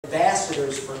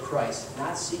ambassadors for Christ.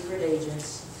 Not secret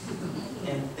agents,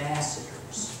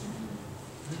 ambassadors.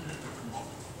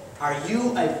 Are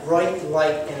you a bright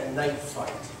light in a night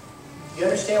fight? You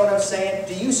understand what I'm saying?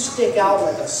 Do you stick out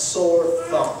like a sore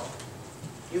thumb?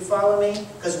 You follow me?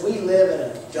 Because we live in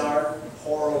a dark,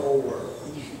 horrible world.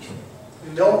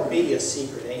 Don't be a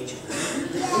secret agent.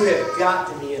 You have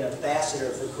got to be an ambassador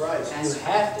for Christ. You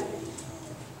have to be.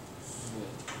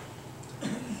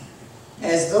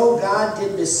 As though God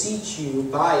did beseech you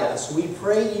by us, we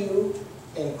pray you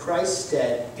in Christ's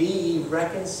stead, be ye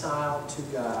reconciled to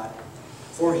God.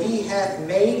 For he hath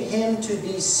made him to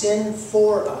be sin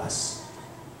for us,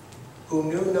 who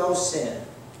knew no sin,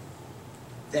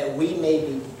 that we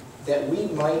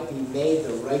might be made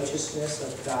the righteousness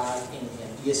of God in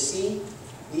him. Do you see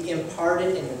the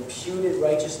imparted and imputed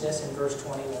righteousness in verse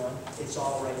 21? It's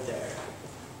all right there.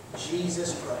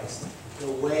 Jesus Christ,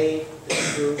 the way, the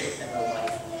truth, and the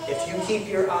life. If you keep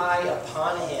your eye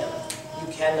upon him, you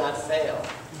cannot fail.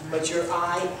 But your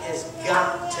eye has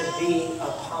got to be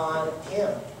upon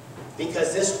him.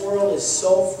 Because this world is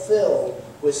so filled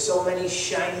with so many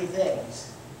shiny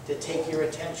things to take your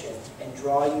attention and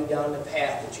draw you down the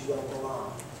path that you don't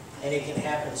belong. And it can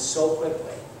happen so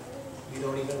quickly, you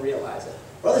don't even realize it.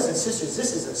 Brothers and sisters,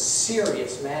 this is a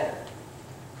serious matter.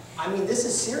 I mean, this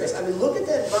is serious. I mean, look at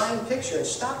that vine picture and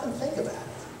stop and think about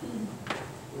it.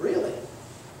 Really.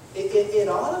 It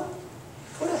ought to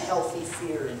put a healthy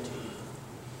fear into you.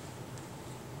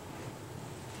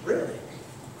 Really.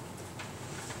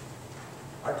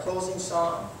 Our closing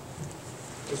song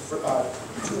is for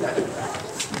 290.